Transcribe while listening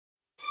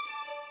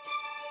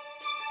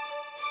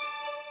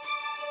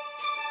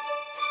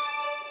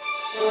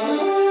Hello,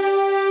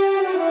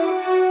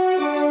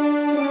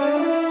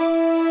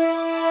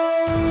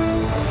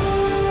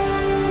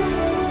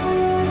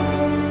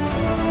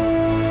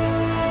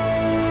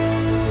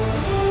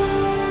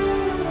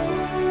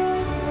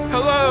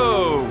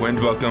 and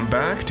welcome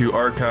back to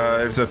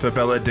Archives of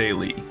Fabella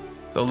Daily,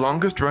 the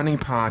longest-running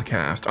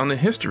podcast on the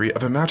history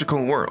of a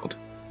magical world.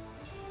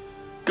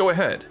 Go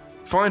ahead,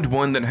 find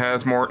one that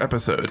has more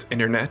episodes,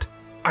 Internet.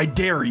 I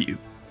dare you!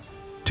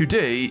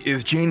 Today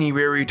is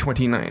January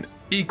 29th,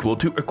 equal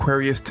to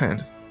Aquarius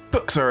 10th.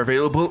 Books are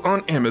available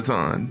on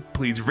Amazon.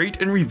 Please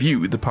rate and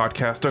review the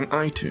podcast on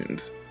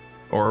iTunes,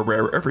 or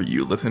wherever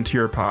you listen to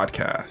your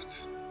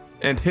podcasts.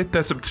 And hit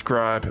that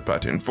subscribe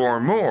button for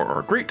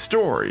more great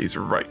stories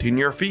right in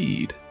your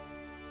feed.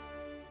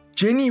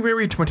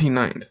 January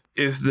 29th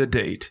is the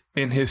date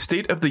in his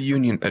State of the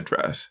Union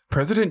address.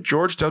 President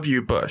George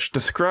W. Bush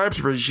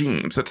describes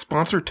regimes that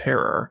sponsor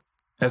terror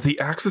as the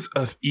axis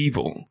of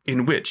evil,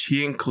 in which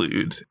he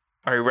includes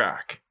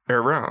Iraq,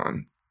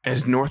 Iran,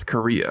 and North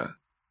Korea.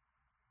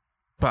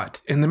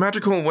 But in the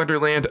magical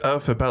wonderland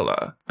of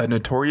Fabella, a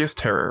notorious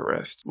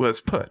terrorist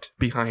was put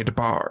behind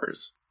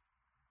bars.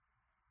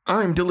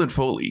 I'm Dylan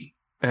Foley,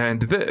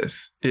 and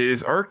this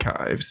is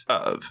Archives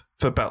of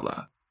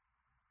Fabella.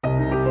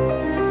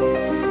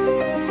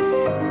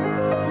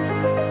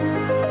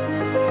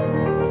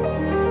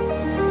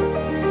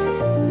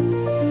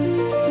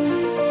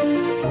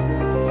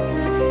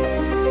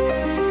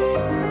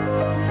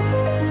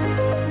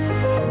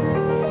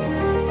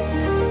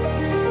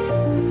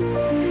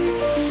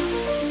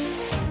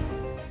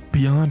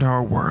 Beyond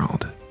our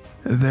world,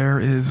 there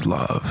is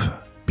love.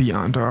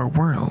 Beyond our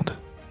world,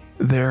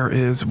 there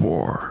is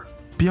war.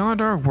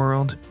 Beyond our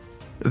world,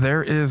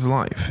 there is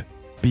life.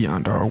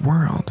 Beyond our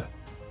world,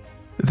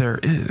 there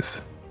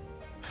is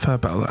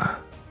Fabella.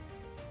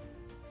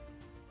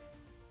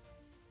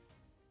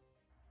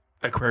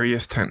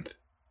 Aquarius 10th,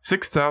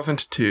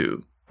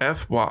 6002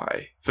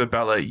 FY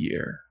Fabella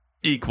year,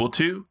 equal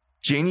to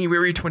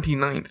January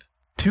 29th,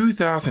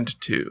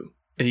 2002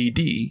 AD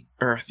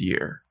Earth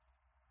year.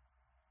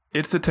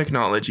 It's the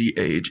technology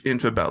age in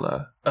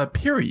Fabella, a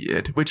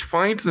period which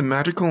finds the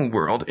magical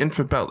world in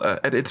Fabella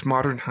at its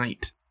modern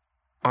height.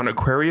 On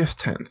Aquarius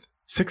 10th,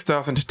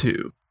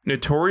 6002,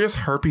 notorious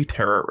harpy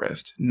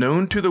terrorist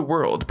known to the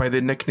world by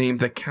the nickname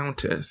the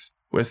Countess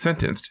was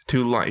sentenced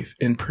to life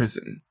in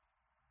prison.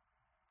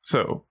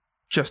 So,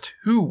 just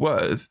who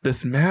was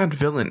this mad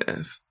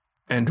villainess,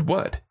 and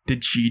what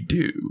did she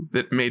do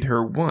that made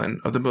her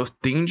one of the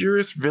most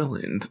dangerous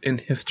villains in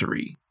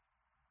history?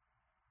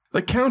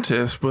 The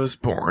Countess was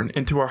born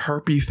into a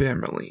harpy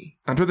family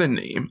under the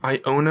name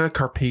Iona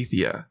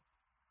Carpathia.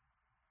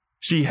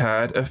 She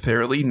had a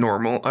fairly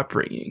normal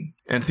upbringing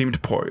and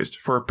seemed poised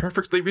for a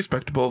perfectly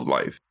respectable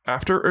life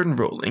after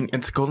enrolling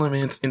in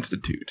Scholomance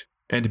Institute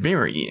and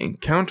marrying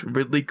Count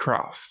Ridley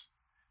Krauss,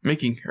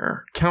 making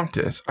her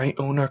Countess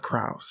Iona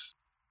Kraus.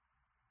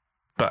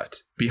 But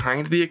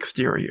behind the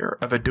exterior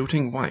of a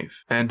doting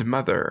wife and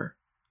mother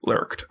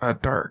lurked a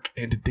dark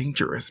and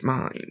dangerous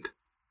mind.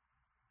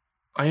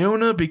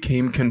 Iona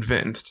became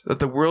convinced that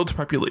the world's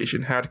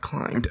population had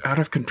climbed out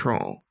of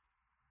control.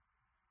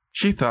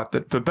 She thought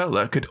that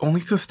Fabella could only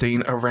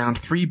sustain around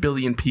 3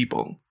 billion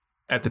people.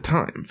 At the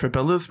time,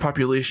 Fabella's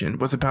population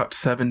was about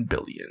 7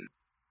 billion.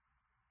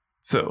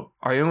 So,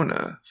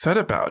 Iona set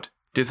about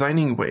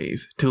designing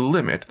ways to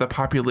limit the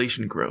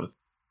population growth.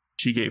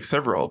 She gave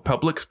several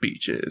public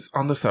speeches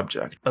on the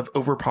subject of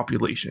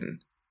overpopulation,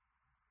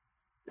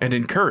 and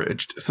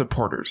encouraged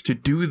supporters to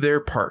do their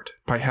part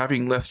by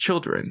having less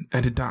children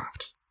and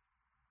adopt.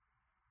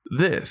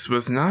 This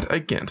was not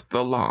against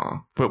the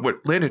law, but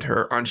what landed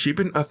her on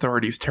Sheban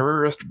Authority's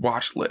terrorist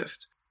watch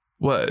list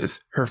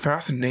was her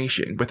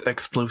fascination with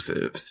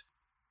explosives,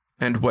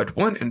 and what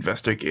one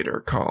investigator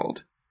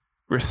called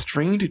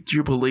restrained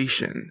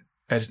jubilation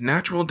at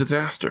natural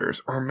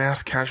disasters or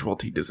mass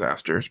casualty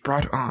disasters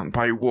brought on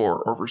by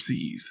war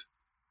overseas.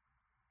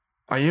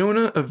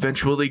 Iona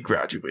eventually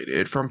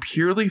graduated from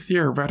purely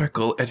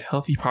theoretical and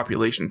healthy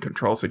population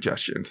control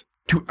suggestions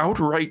to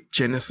outright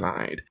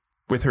genocide,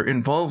 with her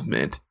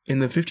involvement in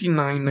the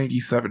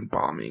 5997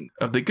 bombing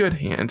of the Good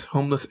Hands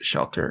homeless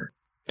shelter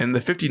and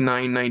the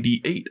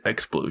 5998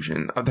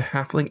 explosion of the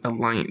Halfling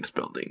Alliance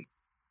building.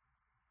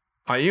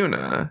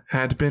 Iona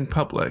had been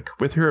public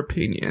with her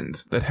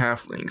opinions that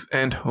halflings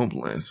and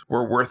homeless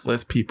were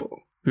worthless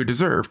people who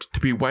deserved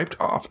to be wiped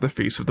off the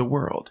face of the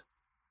world.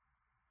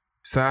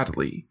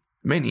 Sadly,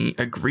 many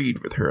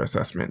agreed with her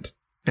assessment,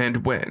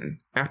 and when,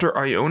 after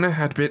Iona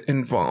had been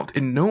involved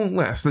in no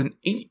less than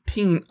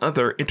 18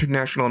 other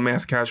international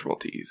mass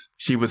casualties,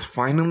 she was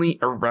finally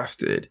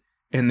arrested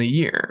in the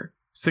year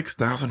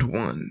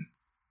 6001.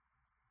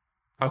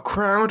 A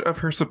crowd of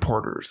her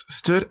supporters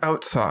stood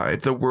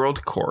outside the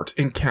World Court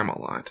in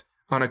Camelot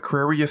on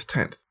Aquarius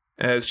 10th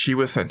as she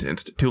was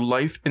sentenced to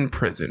life in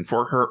prison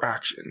for her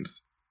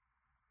actions.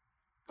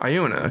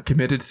 Iona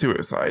committed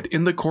suicide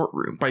in the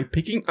courtroom by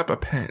picking up a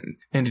pen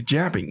and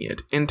jabbing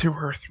it into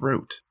her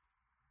throat.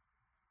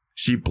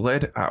 She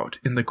bled out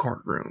in the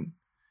courtroom,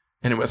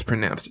 and was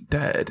pronounced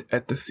dead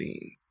at the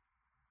scene.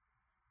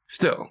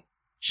 Still,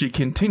 she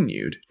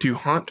continued to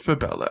haunt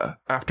Fabella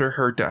after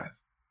her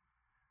death,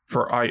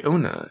 for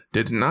Iona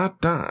did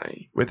not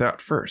die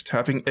without first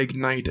having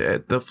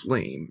ignited the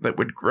flame that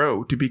would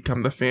grow to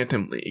become the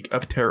Phantom League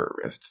of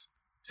terrorists,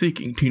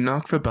 seeking to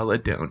knock Fabella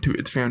down to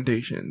its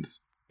foundations.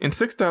 In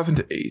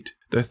 6008,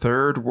 the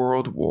Third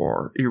World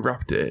War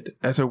erupted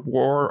as a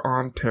war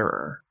on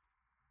terror.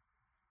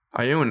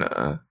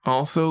 Iona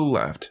also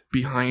left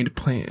behind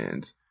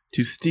plans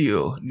to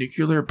steal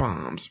nuclear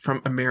bombs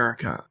from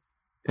America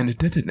and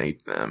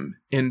detonate them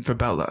in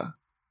Fabella,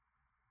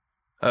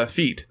 a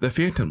feat the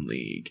Phantom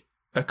League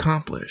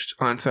accomplished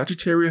on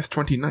Sagittarius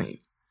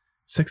 29th,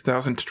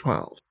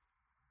 6012.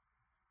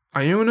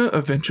 Iona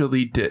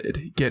eventually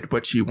did get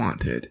what she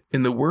wanted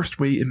in the worst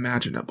way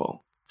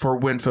imaginable, for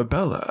when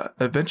Fabella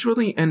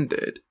eventually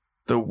ended,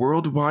 the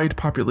worldwide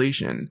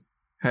population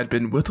had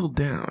been whittled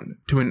down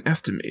to an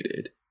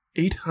estimated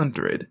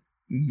 800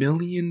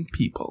 million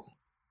people.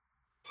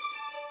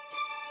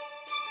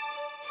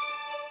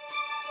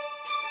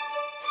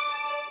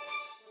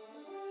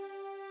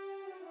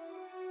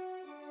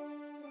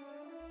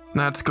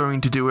 That's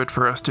going to do it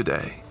for us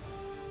today.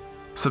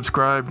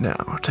 Subscribe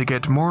now to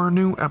get more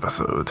new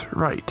episodes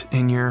right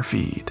in your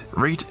feed.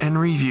 Rate and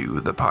review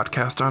the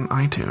podcast on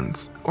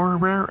iTunes or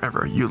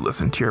wherever you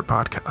listen to your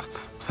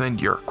podcasts. Send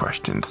your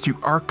questions to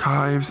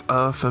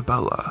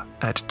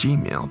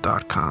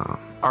archivesoffabella@gmail.com.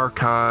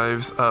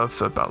 Archives of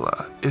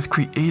Fabella is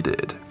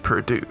created,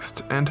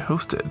 produced, and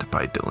hosted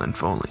by Dylan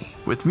Foley,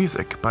 with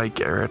music by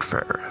Garrett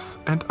Ferris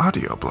and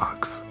audio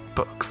blocks.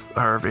 Books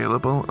are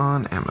available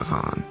on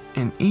Amazon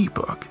in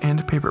ebook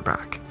and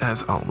paperback.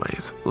 As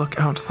always, look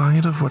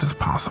outside of what is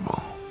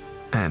possible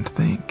and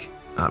think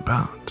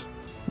about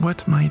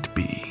what might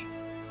be.